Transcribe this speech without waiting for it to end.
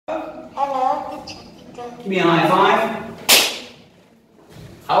Give me a high five.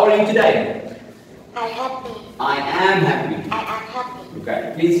 How are you today? I'm happy. I am happy. I am happy.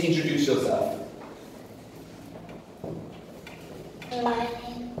 Okay, please introduce yourself.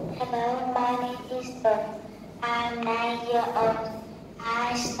 Hello, my name is Tung. I'm 9 years old.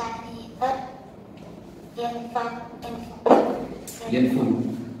 I study at Yen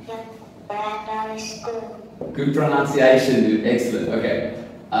Primary School. Good pronunciation, dude. Excellent. Okay.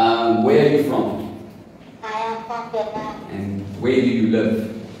 Where are you from? I am from Vietnam. And where do you live?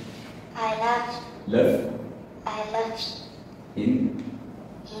 I love Live? in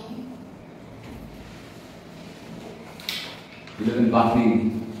You live in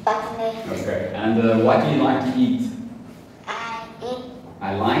Bacning. Bacning. Okay. And what do you like to eat?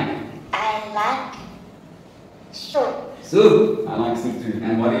 I like soup. Soup. I like soup too.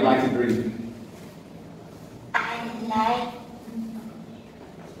 And what do you like to drink? I like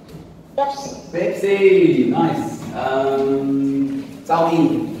Pepsi. Pepsi. Nice. Tell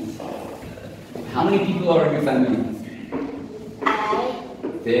me, how many people are in your family?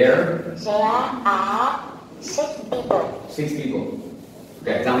 There are 6 people. 6 people.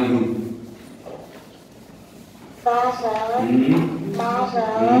 Okay, tell me who. Father, mother,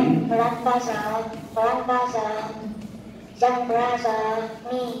 grandfather, young brother,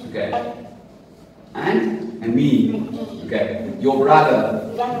 me. Okay. And me. Okay. Your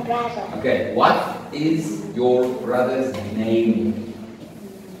brother. Young brother. Okay. What is your brother's name?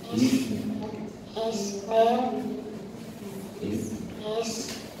 His name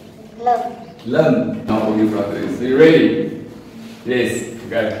is Lum. Lum. Now your brother is. Are you ready? Yes.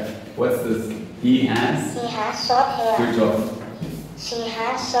 Okay. What's this? He has short hair. Good job. She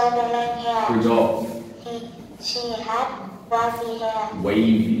has short long hair. Good job. She had wavy hair.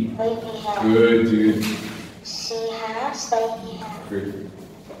 Wavy. Wavy hair. Good, dude. She had spiky hair. Good.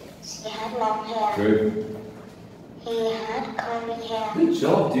 She had long hair. Good. He had curly hair. Good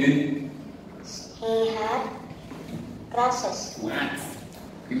job, dude. He had glasses. What?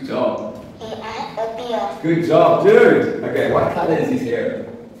 Good job. He had a beard. Good job, dude. Okay, what color is his hair?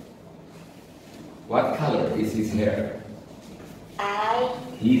 What color is his hair?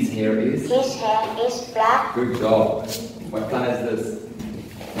 His hair is? His hair is black. Good job. What color is this?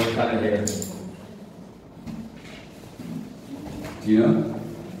 What color hair? Do you know?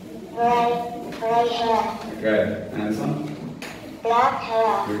 Gray hair. Okay, and this one? Black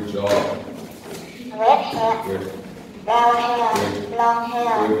hair. Good job. Red hair. Good. Brown hair. Good. Long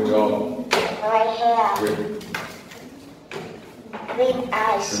hair. Good job. Gray hair. Good. Green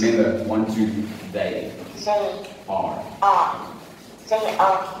eyes. Remember, 1, 2, they are. They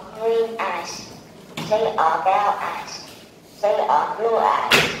are green eyes. They are brown eyes. They are blue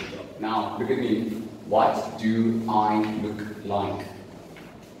eyes. Now, look at me. What do I look like?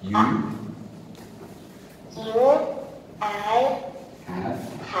 You I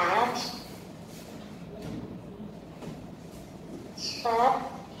have short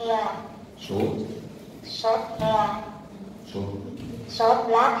hair. short Short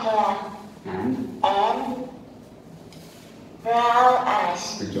black hair. and Brown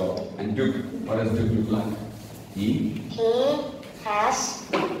eyes. good job. And Duke, what does Duke look like? He has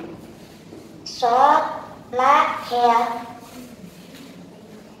short black hair,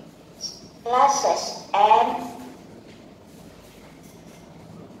 glasses, and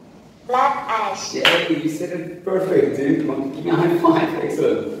black eyes. Yeah, you said it perfect, dude. Come on, give me a high five.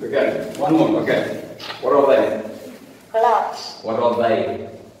 Excellent. Okay, one more. Okay. What are they? Gloves. What are they?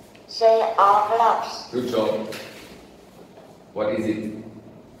 They are gloves. Good job. What is it?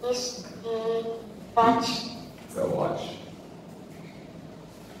 Is the watch. It's a watch.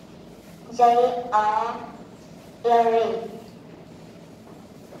 They are earrings.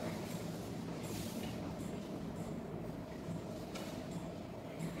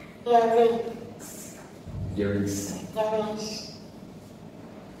 Earrings.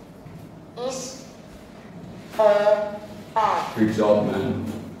 Is a bag. Good job, man.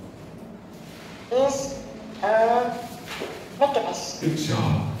 Is a necklace. Good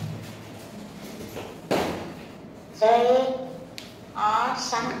job. They are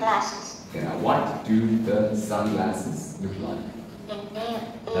sunglasses. Okay, now what do the sunglasses look like?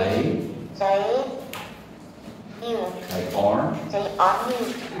 They are new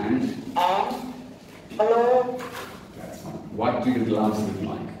And blue. that's fine. What do the gloves look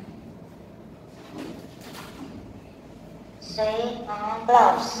like? They are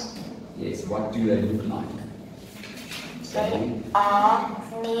gloves. Yes, what do they look like? They are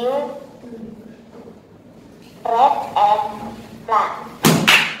new, red and black.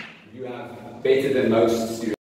 You have better than most students.